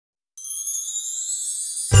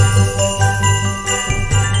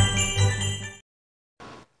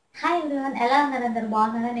Everyone, ఎలా ఉన్నారు? అందరూ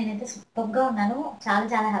బాగున్నారా? నేనైతే సూపర్‌గా ఉన్నాను. చాలా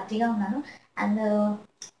చాలా హ్యాపీగా ఉన్నాను. అండ్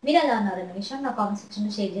మీరెలా ఉన్నారన్న విషయం నా కామెంట్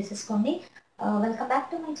సెక్షన్‌లో షేర్ చేసేసుకోండి. Welcome back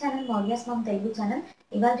to my channel Mauryas ma'am Telugu channel.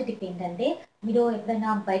 ఇవాల్టి టిప్ ఏంటంటే, మీరు ఎప్పుడైనా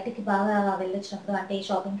బయటికి బాగా వెళ్ళొచ్చినప్పుడు, అంటే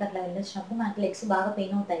షాపింగ్‌కి అట్లా వెళ్ళొచ్చినప్పుడు మనకి లెగ్స్ బాగా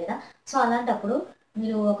పెయిన్ అవుతాయి కదా! సో, అలాంటప్పుడు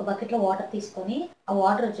మీరు ఒక బకెట్‌లో వాటర్ తీసుకొని, ఆ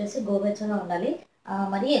వాటర్ వచ్చేసి గోరువెచ్చగా ఉండాలి.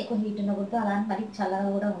 మరీ ఎక్కువ హీట్ ఉండకూడదు. అలా అని మరీ చల్లగా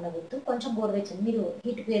కూడా ఉండకూడదు. కొంచెం గోరువెచ్చగా మీరు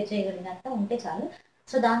హీట్ బేర్ చేయగలిగినంత ఉంటే చాలు.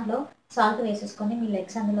 సో, దాంట్లో సాల్ట్ వేసేసుకొని మీ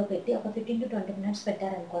లెగ్స్ అందులో పెట్టి ఒక 15-20 మినిట్స్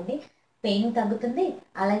పెట్టారనుకోండి, పెయిన్ తగ్గుతుంది.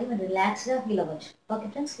 అలాగే మీరు రిలాక్స్‌గా ఫీల్ అవ్వచ్చు. ఓకే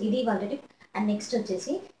ఫ్రెండ్స్, ఇది ఇవాల్టి టిప్. అండ్ నెక్స్ట్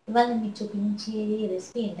వచ్చేసి ఇవాళ నేను మీకు చూపించే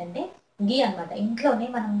రెసిపీ ఏంటంటే ఘీ అనమాట. ఇంట్లోనే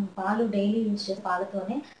మనం పాలు డైలీ యూజ్ చేసే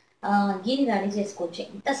పాలతోనే ఘీని రెడీ చేసుకోవచ్చు.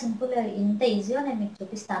 ఎంత సింపుల్, ఎంత ఈజీగా నేను మీకు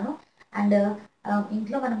చూపిస్తాను. అండ్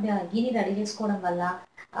ఇంట్లో మనం ఘీని రెడీ చేసుకోవడం వల్ల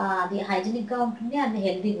అది హైజీనిక్‌గా ఉంటుంది అండ్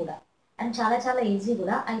హెల్తీ కూడా. అండ్ చాలా చాలా ఈజీ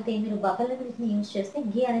కూడా. అయితే మీరు బఫెలో మిల్క్‌ని యూజ్ చేస్తే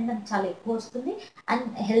ఘీ అనేది మనకు చాలా ఎక్కువ వస్తుంది అండ్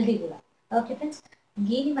హెల్తీ కూడా. ఓకే ఫ్రెండ్స్,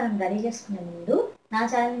 ఘీని మనం రెడీ చేసుకునే ముందు నా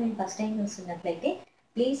ఛానల్‌ని మీరు ఫస్ట్ టైం చూస్తున్నట్లయితే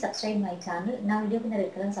ప్లీజ్ సబ్స్క్రైబ్ మై ఛానల్. నా వీడియో కింద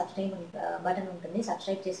రెడ్ కలర్ సబ్స్క్రైబ్ బటన్ ఉంటుంది.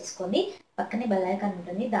 సబ్స్క్రైబ్ చేసేసుకోండి. పక్కనే బెల్ ఐకాన్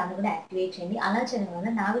ఉంటుంది. దాన్ని కూడా యాక్టివేట్ చేయండి. అలా చేయడం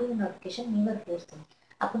వల్ల నా వీడియో నోటిఫికేషన్ మీ వరకు వస్తుంది.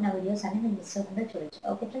 అప్పుడు నా వీడియోస్ అన్ని మీరు మిస్ అవ్వకుండా చూడొచ్చు.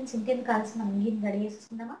 ఓకే ఫ్రెండ్స్, ఇంకెందుకు కావాల్సిన మనం ఘీని రెడీ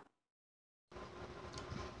చేసేసుకుందామా?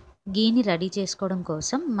 ఘీని రెడీ చేసుకోవడం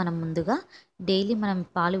కోసం మనం ముందుగా డైలీ మనం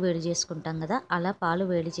పాలు వేడి చేసుకుంటాం కదా, అలా పాలు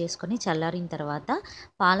వేడి చేసుకొని చల్లారిన తర్వాత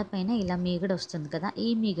పాలపైన ఇలా మీగడ వస్తుంది కదా, ఈ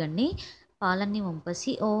మీగడని పాలన్నీ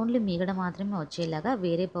వంపేసి ఓన్లీ మీగడ మాత్రమే వచ్చేలాగా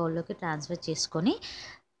వేరే బౌల్లోకి ట్రాన్స్ఫర్ చేసుకొని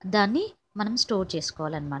దాన్ని మనం స్టోర్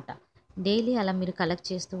చేసుకోవాలన్నమాట. డైలీ అలా మీరు కలెక్ట్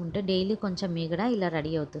చేస్తూ ఉంటే డైలీ కొంచెం మీగడ ఇలా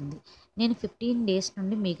రెడీ అవుతుంది. నేను 15 డేస్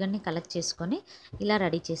నుండి మీగడని కలెక్ట్ చేసుకొని ఇలా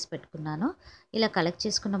రెడీ చేసి పెట్టుకున్నాను. ఇలా కలెక్ట్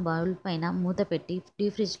చేసుకున్న బౌల్ పైన మూత పెట్టి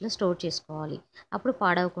డీప్ ఫ్రిడ్జ్లో స్టోర్ చేసుకోవాలి. అప్పుడు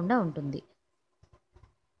పాడవకుండా ఉంటుంది.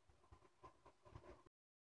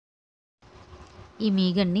 ఈ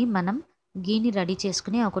మీగడ్ని మనం ఘీని రెడీ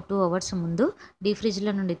చేసుకుని ఒక 2 అవర్స్ ముందు డీప్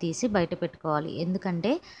ఫ్రిడ్జ్లో నుండి తీసి బయట పెట్టుకోవాలి.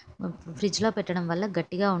 ఎందుకంటే ఫ్రిడ్జ్లో పెట్టడం వల్ల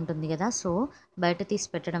గట్టిగా ఉంటుంది కదా, సో బయట తీసి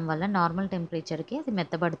పెట్టడం వల్ల నార్మల్ టెంపరేచర్కి అది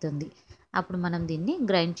మెత్తబడుతుంది. అప్పుడు మనం దీన్ని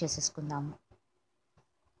గ్రైండ్ చేసేసుకుందాము.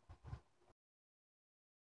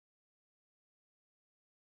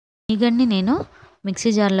 మీగడ్ని నేను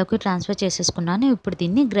మిక్సీ జార్లోకి ట్రాన్స్ఫర్ చేసేసుకున్నాను. ఇప్పుడు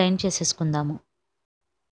దీన్ని గ్రైండ్ చేసేసుకుందాము.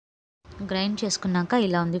 గ్రైండ్ చేసుకున్నాక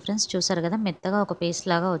ఇలా ఉంది ఫ్రెండ్స్, చూసారు కదా, మెత్తగా ఒక పేస్ట్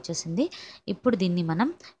లాగా వచ్చేసింది. ఇప్పుడు దీన్ని మనం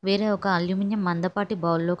వేరే ఒక అల్యూమినియం మందపాటి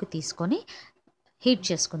బౌల్లోకి తీసుకొని హీట్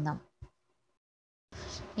చేసుకుందాం.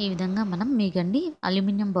 ఈ విధంగా మనం మీగడ్ని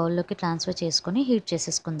అల్యూమినియం బౌల్లోకి ట్రాన్స్ఫర్ చేసుకొని హీట్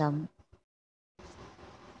చేసేసుకుందాము.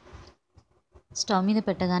 స్టవ్ మీద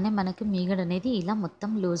పెట్టగానే మనకి మీగడ అనేది ఇలా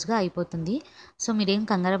మొత్తం లూజ్గా అయిపోతుంది. సో మీరేం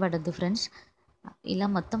కంగారు పడద్దు ఫ్రెండ్స్. ఇలా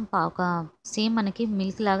మొత్తం ఒక సేమ్ మనకి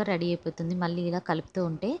మిల్క్ లాగా రెడీ అయిపోతుంది మళ్ళీ ఇలా కలుపుతూ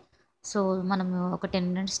ఉంటే. సో మనము ఒక 10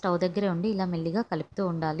 మినిట్స్ స్టవ్ దగ్గరే ఉండి ఇలా మెల్లిగా కలుపుతూ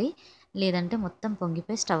ఉండాలి. లేదంటే మొత్తం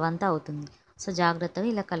పొంగిపోయి స్టవ్ అంతా అవుతుంది. సో జాగ్రత్తగా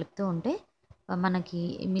ఇలా కలుపుతూ ఉంటే మనకి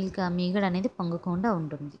మీగడ అనేది పొంగకుండా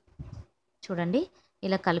ఉంటుంది. చూడండి,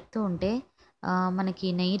 ఇలా కలుపుతూ ఉంటే మనకి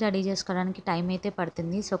నెయ్యి రెడీ చేసుకోవడానికి టైం అయితే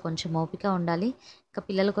పడుతుంది. సో కొంచెం ఓపిక ఉండాలి. ఇంకా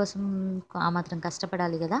పిల్లల కోసం ఆ మాత్రం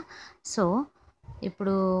కష్టపడాలి కదా. సో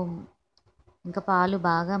ఇప్పుడు ఇంకా పాలు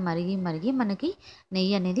బాగా మరిగి మరిగి మనకి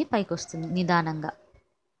నెయ్యి అనేది పైకి వస్తుంది నిదానంగా.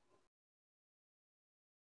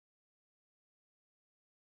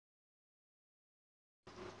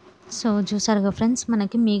 సో చూసారుగా ఫ్రెండ్స్,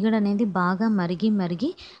 మనకి మీగడ అనేది బాగా మరిగి మరిగి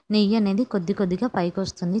నెయ్యి అనేది కొద్ది కొద్దిగా పైకి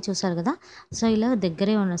వస్తుంది. చూసారు కదా. సో ఇలా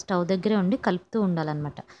స్టవ్ దగ్గరే ఉండి కలుపుతూ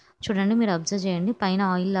ఉండాలన్నమాట. చూడండి, మీరు అబ్జర్వ్ చేయండి, పైన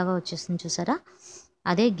ఆయిల్ లాగా వచ్చేస్తుంది చూసారా,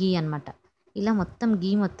 అదే ఘీ అనమాట. ఇలా మొత్తం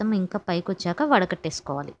ఘీ మొత్తం ఇంకా పైకి వచ్చాక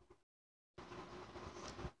వడకట్టేసుకోవాలి.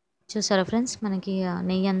 చూసారా ఫ్రెండ్స్, మనకి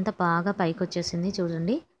నెయ్యి అంతా బాగా పైకి వచ్చేసింది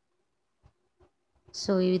చూడండి.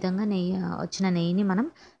 సో ఈ విధంగా వచ్చిన నెయ్యిని మనం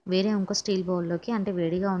వేరే ఇంకో స్టీల్ బౌల్లోకి, అంటే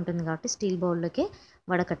వేడిగా ఉంటుంది కాబట్టి స్టీల్ బౌల్లోకి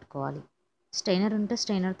వడకట్టుకోవాలి. స్ట్రైనర్ ఉంటే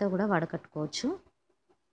స్ట్రైనర్తో కూడా వడకట్టుకోవచ్చు.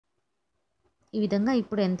 ఈ విధంగా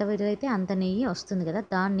ఇప్పుడు ఎంత వీలైతే అంత నెయ్యి వస్తుంది కదా,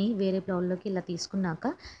 దాన్ని వేరే బౌల్లోకి ఇలా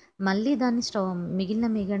తీసుకున్నాక మళ్ళీ దాన్ని మిగిలిన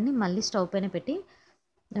మీగడ్ని మళ్ళీ స్టవ్ పైన పెట్టి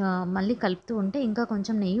మళ్ళీ కలుపుతూ ఉంటే ఇంకా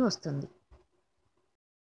కొంచెం నెయ్యి వస్తుంది.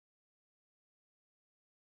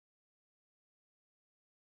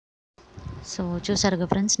 సో చూసారుగా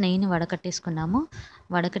ఫ్రెండ్స్, నెయ్యిని వడకట్టేసుకున్నాము.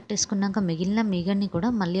 వడకట్టేసుకున్నాక మిగిలిన మీగడ్ని కూడా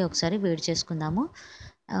మళ్ళీ ఒకసారి వేడి చేసుకుందాము.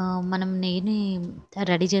 మనం నెయ్యిని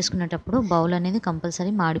రెడీ చేసుకునేటప్పుడు బౌల్ అనేది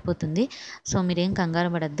కంపల్సరీ మాడిపోతుంది. సో మీరేం కంగారు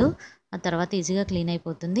పడద్దు, ఆ తర్వాత ఈజీగా క్లీన్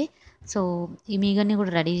అయిపోతుంది. సో ఈ మీగడ్ని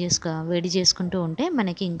కూడా వేడి చేసుకుంటూ ఉంటే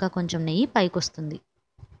మనకి ఇంకా కొంచెం నెయ్యి పైకి వస్తుంది.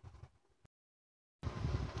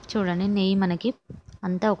 చూడండి, నెయ్యి మనకి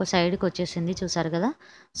అంతా ఒక సైడ్కి వచ్చేసింది చూసారు కదా.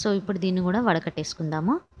 సో ఇప్పుడు దీన్ని కూడా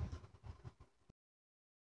వడకట్టేసుకుందాము.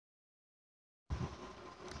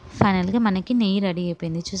 ఫైనల్గా మనకి నెయ్యి రెడీ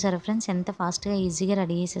అయిపోయింది. చూసారా ఫ్రెండ్స్ ఎంత ఫాస్ట్గా ఈజీగా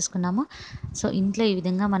రెడీ చేసేసుకున్నామో. సో ఇంట్లో ఈ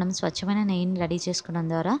విధంగా మనం స్వచ్ఛమైన నెయ్యిని రెడీ చేసుకోవడం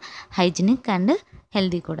ద్వారా హైజీనిక్ అండ్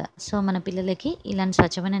హెల్దీ కూడా. సో మన పిల్లలకి ఇలాంటి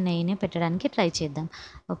స్వచ్ఛమైన నెయ్యిని పెట్టడానికి ట్రై చేద్దాం.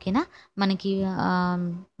 ఓకేనా. మనకి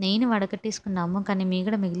నెయ్యిని వడకట్టేసుకున్నాము, కానీ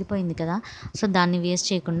మీగడ మిగిలిపోయింది కదా. సో దాన్ని వేస్ట్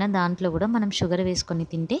చేయకుండా దాంట్లో కూడా మనం షుగర్ వేసుకొని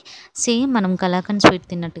తింటే సేమ్ మనం కలాకండ్ స్వీట్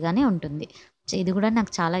తిన్నట్టుగానే ఉంటుంది. సో ఇది కూడా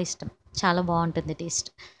నాకు చాలా ఇష్టం, చాలా బాగుంటుంది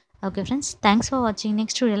taste. Okay friends, thanks for watching.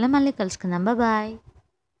 Next వీడియోలో మళ్ళీ కలుసుకుందాం. బాయ్.